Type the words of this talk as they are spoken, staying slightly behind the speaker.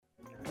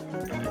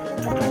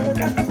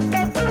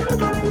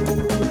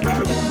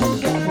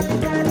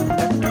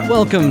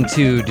Welcome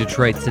to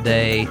Detroit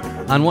Today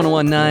on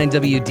 101.9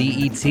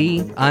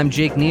 WDET. I'm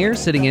Jake Neer,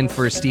 sitting in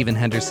for Stephen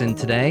Henderson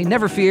today.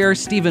 Never fear,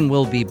 Stephen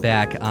will be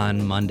back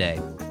on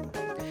Monday.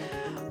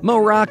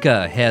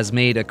 Rocca has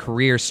made a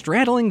career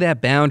straddling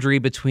that boundary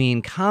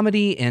between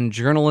comedy and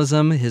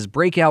journalism. His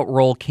breakout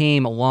role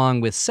came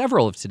along with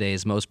several of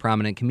today's most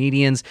prominent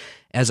comedians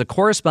as a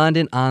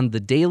correspondent on The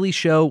Daily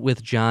Show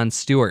with Jon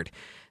Stewart.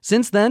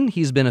 Since then,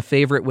 he's been a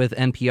favorite with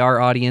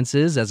NPR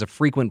audiences as a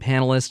frequent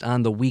panelist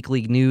on the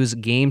weekly news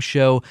game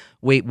show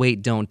Wait,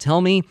 Wait, Don't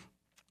Tell Me.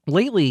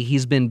 Lately,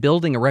 he's been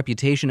building a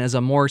reputation as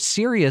a more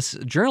serious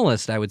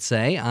journalist, I would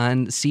say,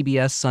 on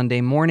CBS Sunday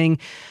Morning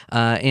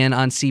and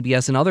on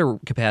CBS in other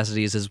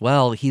capacities as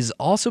well. He's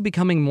also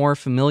becoming more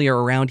familiar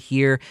around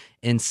here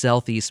in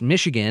Southeast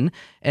Michigan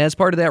as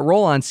part of that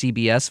role on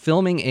CBS,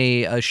 filming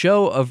a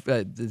show of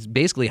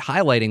basically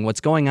highlighting what's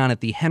going on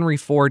at the Henry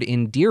Ford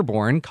in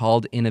Dearborn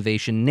called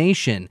Innovation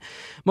Nation.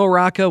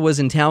 Rocca was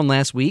in town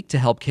last week to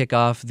help kick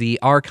off the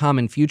Our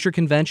Common Future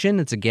convention.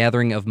 It's a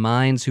gathering of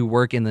minds who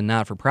work in the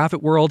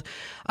not-for-profit world.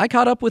 I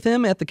caught up with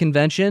him at the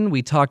convention.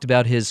 We talked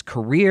about his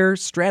career,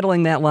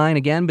 straddling that line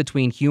again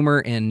between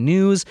humor and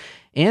news,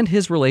 and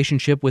his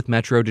relationship with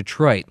Metro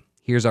Detroit.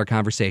 Here's our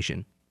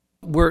conversation.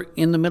 We're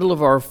in the middle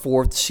of our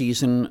fourth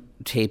season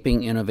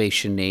taping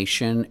Innovation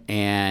Nation,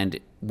 and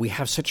we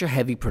have such a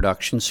heavy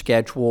production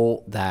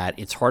schedule that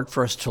it's hard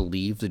for us to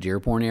leave the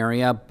Dearborn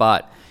area,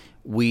 but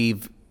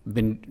we've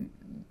been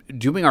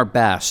doing our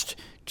best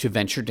to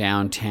venture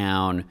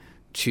downtown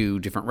to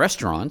different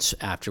restaurants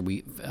after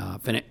we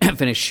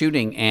finish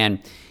shooting, and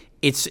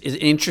it's an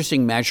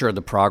interesting measure of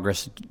the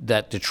progress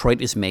that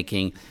Detroit is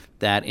making,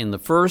 that in the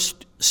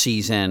first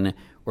season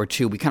or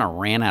two, we kind of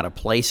ran out of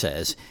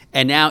places.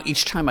 And now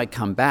each time I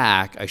come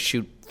back, I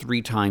shoot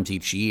 3 times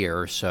each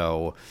year.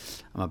 So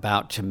I'm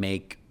about to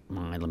make,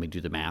 let me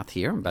do the math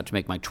here. I'm about to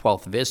make my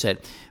 12th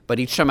visit. But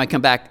each time I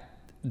come back,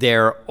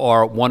 there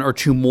are 1 or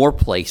 2 more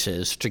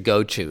places to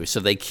go to. So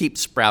they keep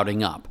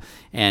sprouting up.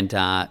 And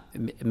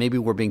maybe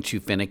we're being too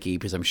finicky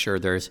because I'm sure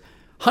there's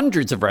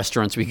hundreds of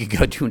restaurants we could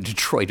go to in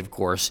Detroit, of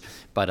course.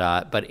 But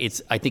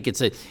I think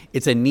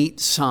it's a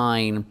neat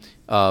sign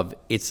of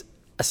its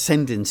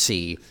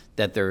ascendancy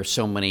that there are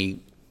so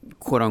many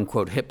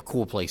quote-unquote hip,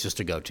 cool places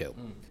to go to.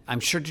 I'm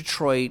sure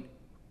Detroit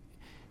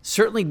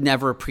certainly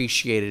never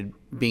appreciated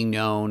being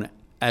known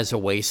as a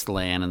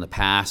wasteland in the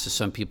past, as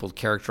some people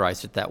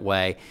characterized it that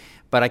way.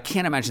 But I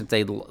can't imagine that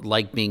they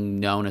like being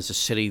known as a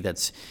city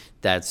that's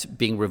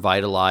being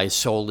revitalized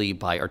solely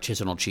by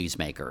artisanal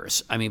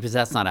cheesemakers. I mean, because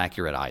that's not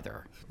accurate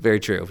either. Very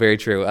true, very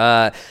true.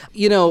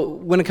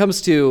 When it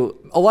comes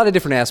to a lot of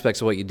different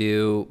aspects of what you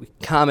do,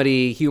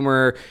 comedy,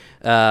 humor,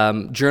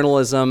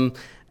 journalism,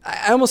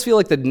 I almost feel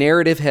like the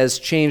narrative has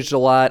changed a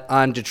lot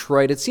on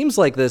Detroit. It seems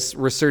like this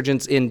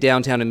resurgence in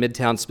downtown and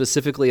midtown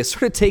specifically has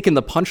sort of taken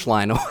the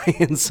punchline away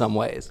in some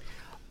ways.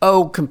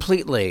 Oh,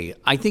 completely.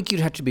 I think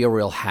you'd have to be a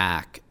real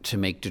hack to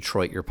make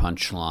Detroit your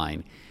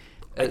punchline.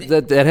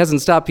 That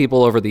hasn't stopped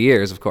people over the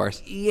years, of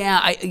course.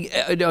 Yeah,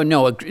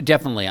 no,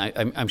 definitely.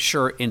 I'm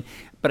sure.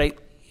 But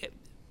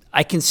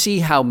I can see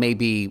how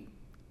maybe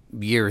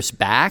years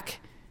back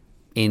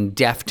in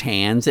deft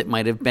hands it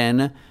might have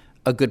been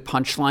a good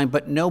punchline,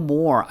 but no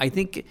more. I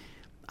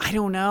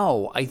don't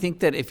know. I think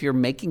that if you're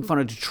making fun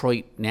of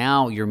Detroit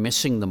now, you're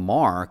missing the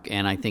mark.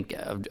 And I think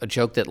a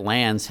joke that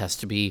lands has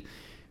to be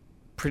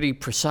pretty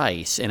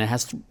precise, and it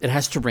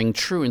has to ring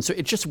true. And so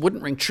it just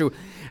wouldn't ring true.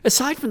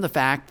 Aside from the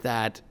fact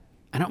that,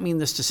 I don't mean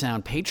this to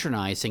sound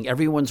patronizing,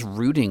 everyone's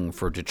rooting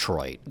for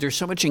Detroit. There's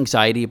so much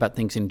anxiety about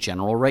things in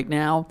general right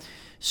now.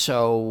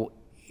 So,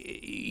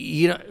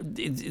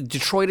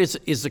 Detroit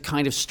is the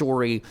kind of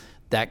story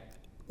that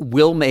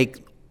will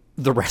make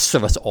the rest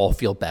of us all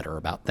feel better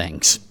about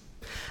things.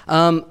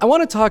 I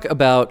want to talk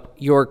about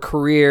your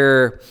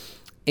career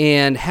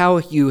and how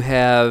you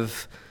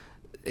have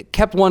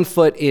kept one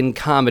foot in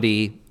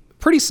comedy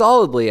pretty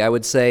solidly, I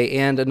would say,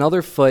 and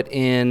another foot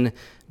in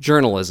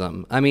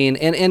journalism. I mean,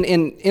 and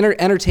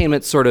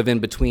entertainment sort of in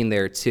between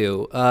there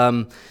too.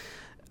 A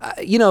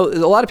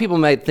lot of people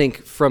might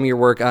think from your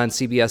work on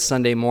CBS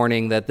Sunday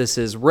Morning that this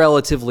is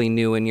relatively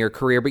new in your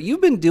career, but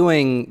you've been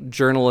doing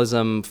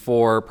journalism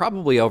for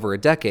probably over a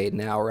decade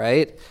now,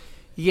 right?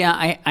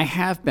 Yeah, I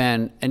have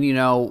been.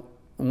 And,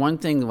 one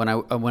thing when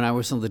I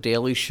was on The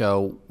Daily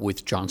Show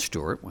with Jon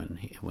Stewart,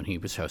 when he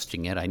was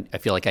hosting it, I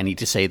feel like I need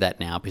to say that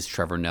now because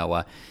Trevor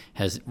Noah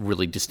has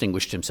really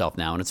distinguished himself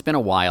now, and it's been a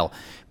while.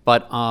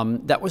 But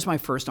that was my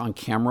first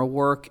on-camera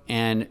work,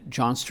 and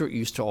Jon Stewart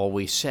used to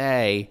always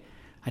say,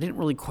 I didn't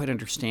really quite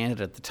understand it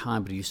at the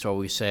time, but he used to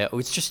always say, oh,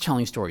 it's just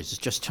telling stories. It's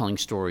just telling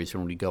stories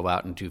when we go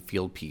out and do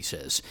field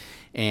pieces.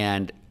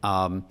 And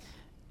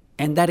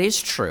that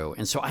is true.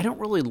 And so I don't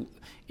really,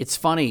 it's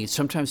funny,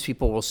 sometimes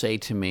people will say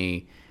to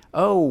me,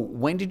 oh,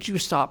 when did you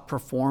stop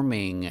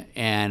performing?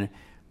 And,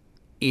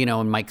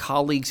 and my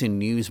colleagues in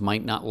news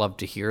might not love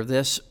to hear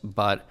this,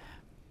 but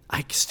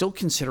I still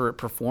consider it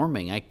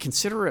performing. I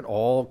consider it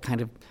all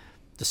kind of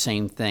the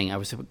same thing. I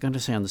was going to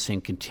say on the same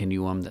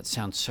continuum. That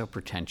sounds so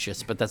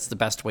pretentious, but that's the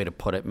best way to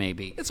put it,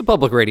 maybe. It's a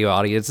public radio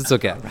audience. It's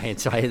okay. Right.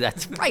 So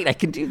that's right. I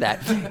can do that.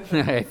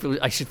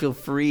 I should feel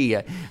free.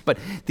 But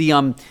the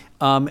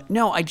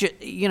no, I just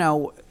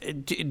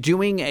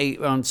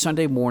doing on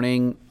Sunday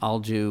morning, I'll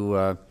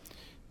do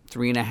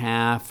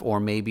 3.5, or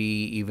maybe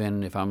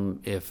even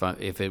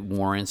if it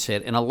warrants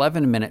it, an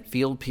 11-minute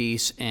field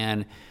piece,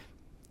 and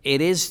it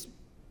is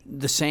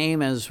the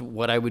same as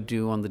what I would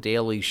do on the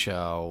Daily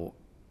Show.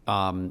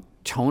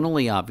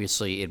 Tonally,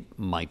 obviously, it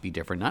might be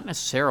different, not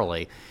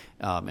necessarily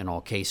in all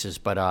cases,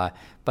 but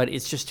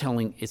it's just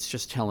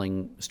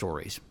telling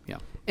stories. Yeah.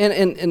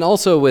 And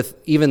also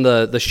with even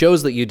the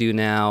shows that you do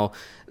now,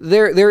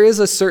 there is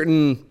a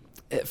certain,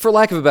 for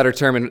lack of a better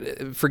term,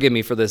 and forgive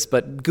me for this,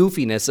 but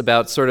goofiness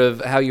about sort of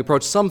how you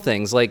approach some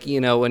things, like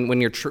when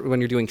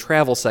you're doing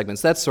travel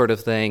segments, that sort of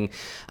thing,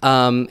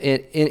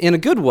 in a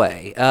good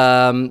way.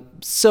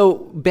 So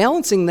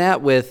balancing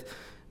that with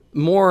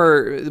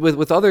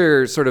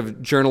other sort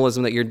of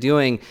journalism that you're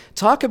doing,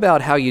 talk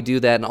about how you do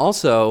that, and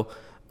also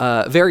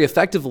very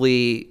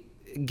effectively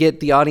get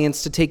the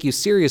audience to take you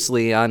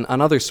seriously on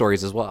other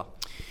stories as well.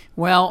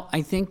 Well,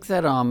 I think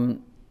that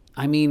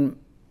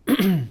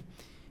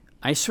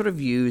I sort of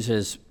use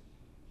as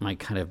my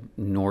kind of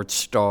North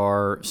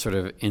Star sort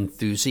of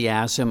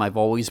enthusiasm. I've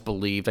always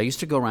believed, I used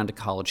to go around to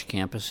college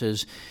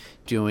campuses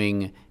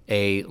doing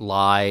a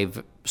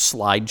live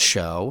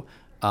slideshow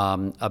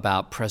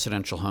about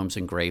presidential homes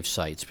and grave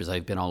sites, because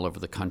I've been all over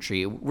the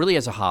country, really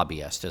as a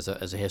hobbyist,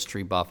 as a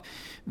history buff,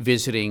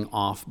 visiting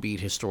offbeat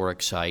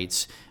historic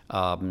sites,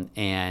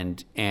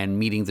 and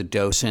meeting the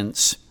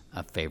docents,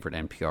 a favorite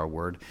NPR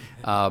word,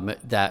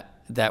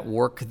 that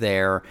work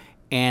there.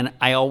 And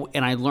I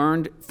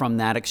learned from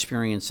that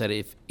experience that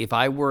if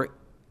I were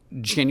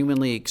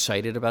genuinely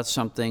excited about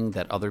something,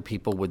 that other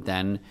people would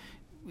then,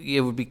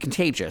 it would be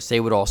contagious. They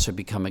would also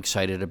become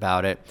excited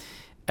about it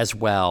as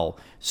well.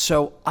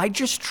 So I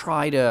just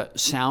try to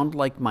sound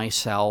like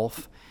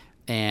myself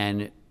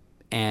and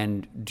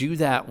do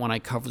that when I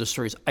cover the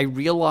stories. I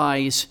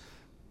realize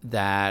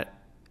that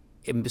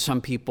some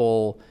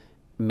people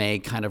may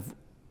kind of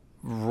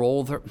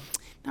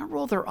not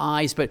roll their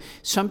eyes, but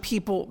some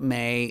people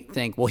may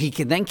think, well, he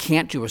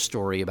can't do a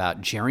story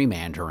about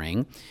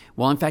gerrymandering.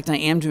 Well, in fact, I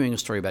am doing a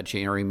story about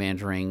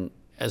gerrymandering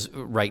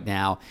right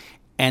now,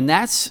 and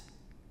that's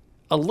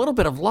a little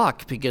bit of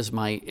luck, because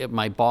my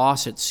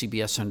boss at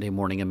CBS Sunday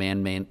Morning, a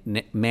man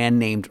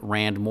named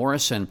Rand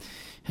Morrison,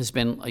 has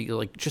been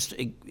just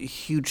a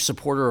huge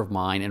supporter of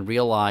mine, and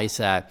realized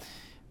that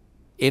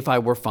if I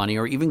were funny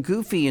or even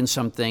goofy in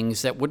some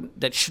things,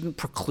 that shouldn't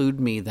preclude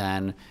me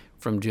then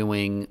from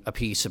doing a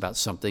piece about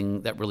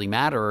something that really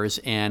matters.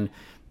 And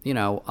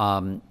not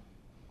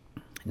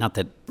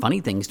that funny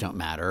things don't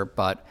matter,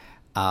 but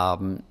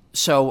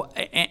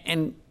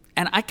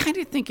and I kind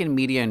of think in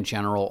media in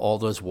general, all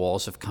those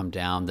walls have come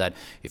down, that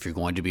if you're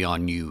going to be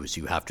on news,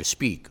 you have to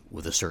speak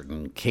with a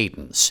certain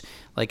cadence.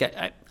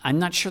 I'm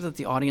not sure that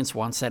the audience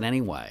wants that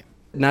anyway.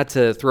 Not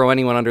to throw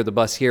anyone under the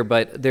bus here,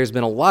 but there's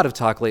been a lot of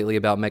talk lately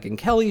about Megyn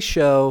Kelly's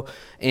show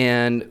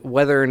and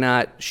whether or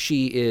not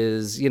she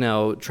is,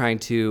 trying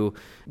to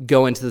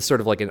go into the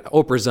sort of like an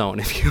Oprah zone,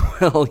 if you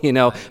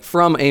will,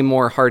 from a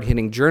more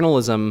hard-hitting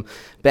journalism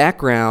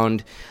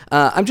background.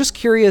 I'm just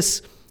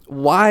curious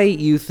why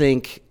you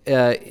think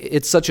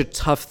it's such a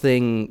tough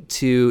thing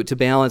to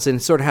balance,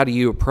 and sort of how do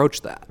you approach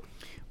that?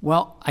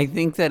 Well, I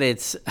think that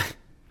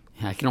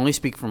I can only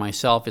speak for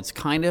myself. It's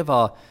kind of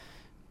a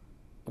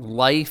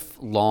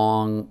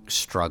lifelong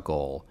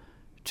struggle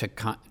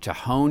to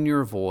hone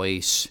your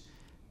voice,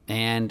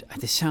 and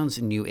this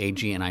sounds new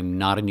agey, and I'm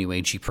not a new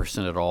agey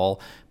person at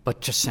all,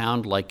 but to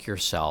sound like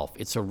yourself.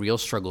 It's a real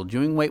struggle.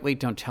 Doing Wait,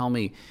 Don't Tell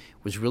Me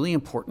was really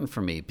important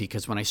for me,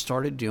 because when I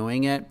started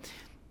doing it,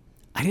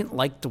 I didn't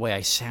like the way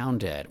I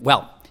sounded.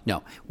 Well,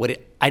 no,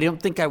 I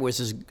don't think I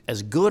was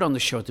as good on the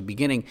show at the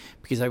beginning,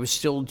 because I was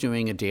still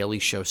doing a Daily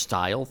Show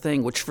style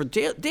thing, which for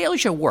Daily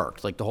Show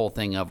worked, like the whole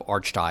thing of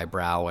arched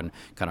eyebrow and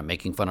kind of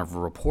making fun of a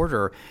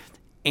reporter.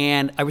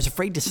 And I was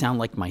afraid to sound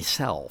like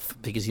myself,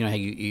 because you know how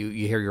you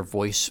hear your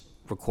voice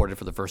recorded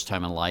for the first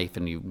time in life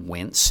and you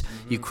wince,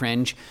 you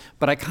cringe.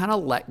 But I kind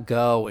of let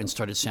go and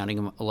started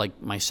sounding like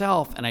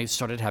myself, and I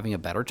started having a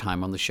better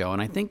time on the show.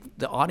 And I think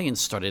the audience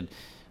started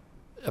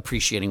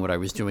appreciating what I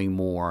was doing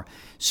more.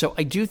 So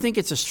I do think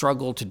it's a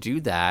struggle to do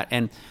that.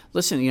 And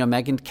listen,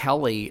 Megyn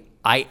Kelly,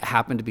 I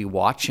happened to be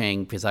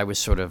watching, because I was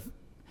sort of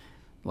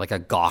like a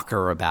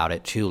gawker about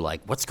it too, like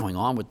what's going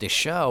on with this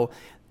show?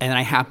 And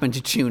I happened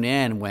to tune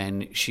in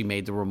when she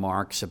made the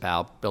remarks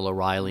about Bill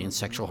O'Reilly and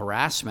sexual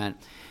harassment.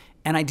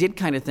 And I did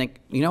kind of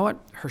think, you know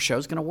what, her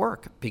show's going to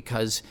work,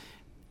 because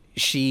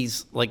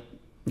she's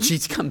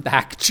come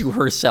back to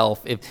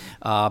herself.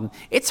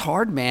 It's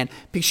hard, man,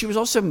 because she was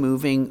also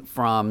moving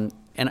from,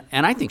 and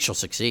I think she'll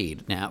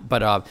succeed now,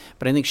 but I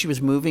think she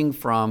was moving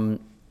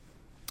from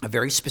a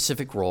very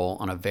specific role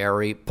on a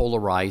very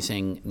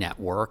polarizing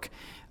network,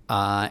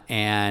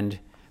 and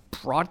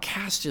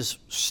broadcast is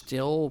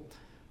still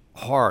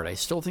hard. I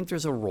still think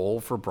there's a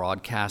role for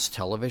broadcast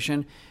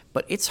television,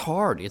 but it's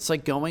hard. It's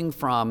like going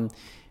from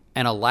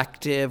an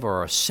elective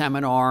or a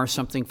seminar,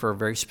 something for a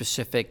very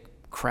specific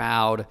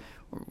crowd.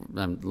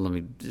 Let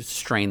me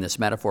strain this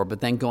metaphor,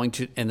 but then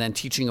then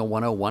teaching a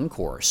 101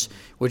 course,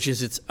 which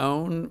is its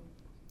own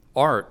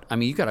art. I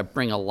mean, you got to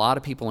bring a lot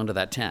of people into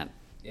that tent.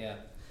 Yeah.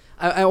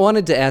 I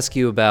wanted to ask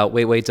you about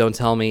Wait, Wait, Don't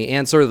Tell Me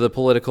and sort of the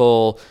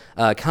political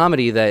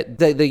comedy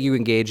that you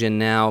engage in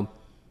now.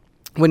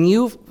 When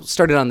you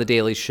started on The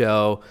Daily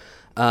Show,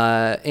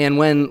 and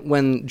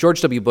when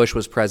George W. Bush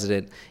was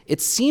president, it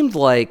seemed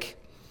like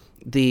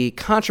the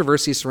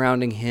controversy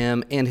surrounding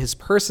him and his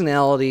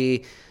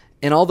personality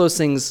and all those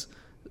things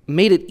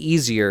made it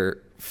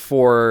easier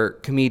for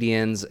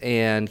comedians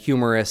and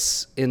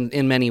humorists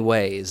in many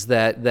ways.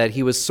 That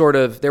he was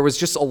there was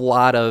just a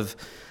lot of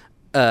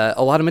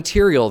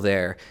material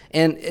there,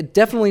 and it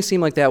definitely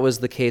seemed like that was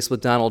the case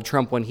with Donald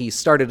Trump when he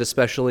started,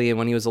 especially, and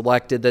when he was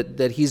elected.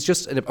 That he's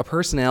just a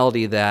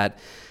personality that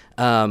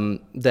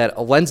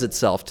lends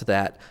itself to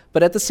that.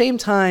 But at the same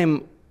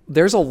time,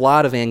 there's a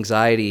lot of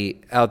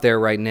anxiety out there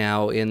right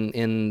now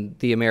in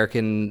the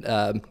American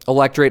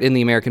electorate, in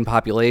the American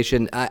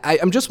population.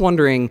 I'm just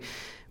wondering,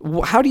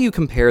 how do you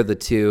compare the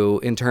two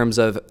in terms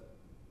of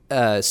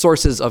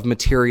sources of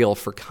material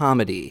for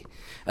comedy?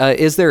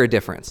 Is there a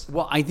difference?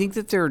 Well, I think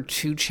that there are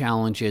two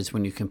challenges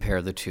when you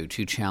compare the two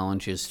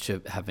challenges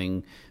to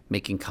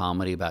making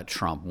comedy about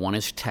Trump. One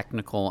is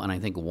technical, and I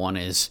think one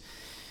is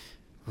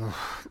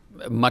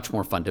much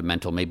more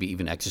fundamental, maybe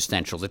even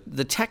existential.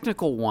 The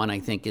technical one, I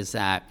think, is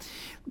that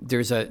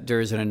there's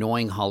an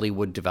annoying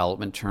Hollywood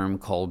development term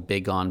called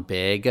big on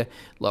big,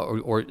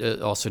 or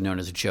also known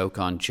as joke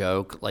on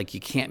joke. Like, you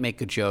can't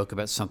make a joke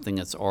about something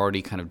that's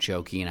already kind of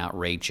jokey and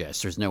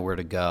outrageous. There's nowhere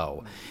to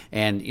go.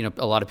 And,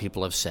 a lot of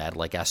people have said,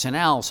 like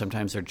SNL,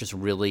 sometimes they're just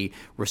really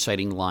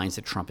reciting lines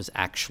that Trump has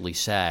actually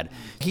said.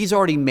 He's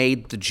already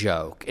made the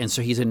joke, and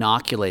so he's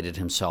inoculated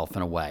himself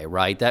in a way,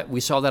 right? That we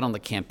saw that on the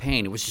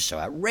campaign. It was just so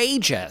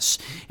outrageous.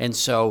 And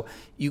so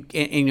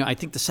I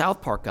think the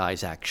South Park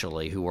guys,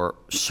 actually, who are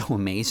so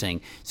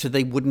amazing, so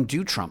they wouldn't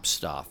do Trump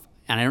stuff.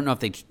 And I don't know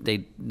if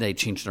they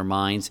changed their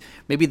minds.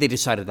 Maybe they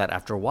decided that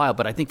after a while.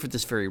 But I think for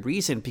this very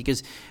reason,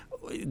 because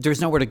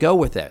there's nowhere to go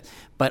with it.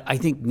 But I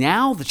think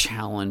now the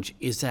challenge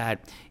is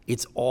that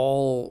it's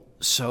all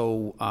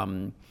so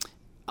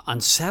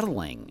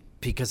unsettling,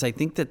 because I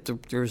think that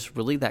there's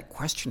really that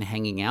question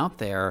hanging out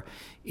there: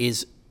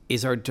 is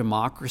our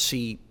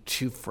democracy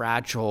too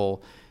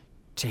fragile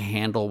to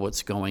handle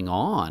what's going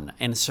on?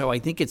 And so I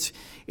think it's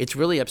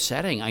really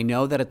upsetting. I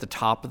know that at the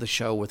top of the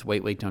show with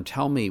Wait, Wait, Don't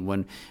Tell Me,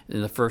 when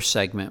in the first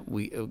segment,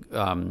 we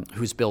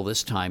Who's Bill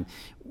This Time,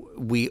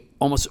 we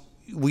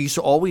used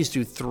to always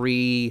do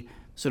three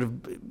sort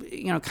of,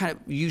 kind of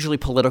usually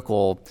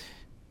political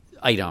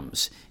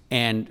items.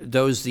 And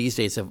those these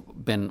days have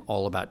been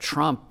all about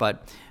Trump.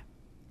 But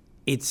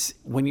it's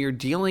when you're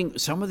dealing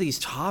some of these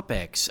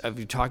topics of,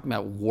 you're talking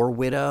about war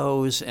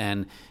widows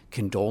and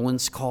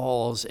condolence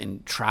calls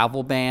and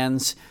travel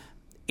bans,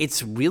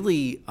 it's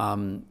really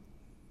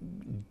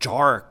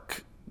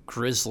dark,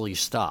 grisly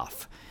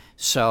stuff.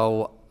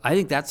 So I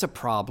think that's a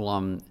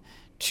problem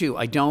too.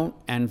 I don't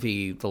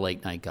envy the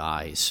late night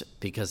guys,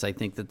 because I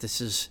think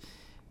that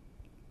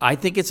I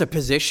think it's a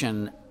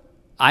position.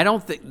 I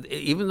don't think,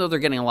 even though they're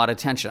getting a lot of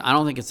attention, I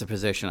don't think it's a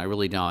position. I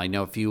really don't. I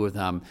know a few of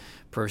them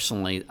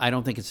personally. I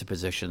don't think it's a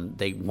position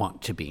they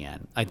want to be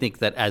in. I think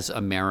that as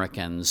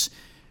Americans,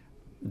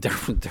 they're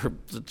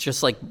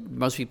just like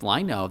most people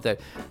I know, that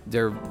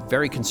they're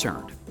very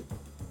concerned.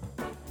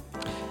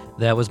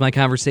 That was my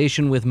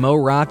conversation with Mo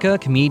Rocca,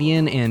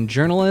 comedian and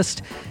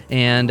journalist,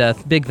 and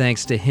big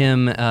thanks to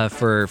him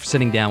for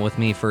sitting down with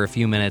me for a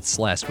few minutes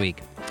last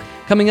week.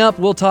 Coming up,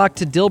 we'll talk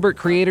to Dilbert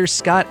creator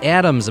Scott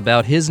Adams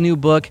about his new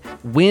book,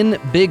 Win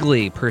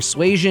Bigly: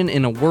 Persuasion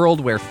in a World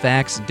Where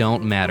Facts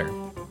Don't Matter.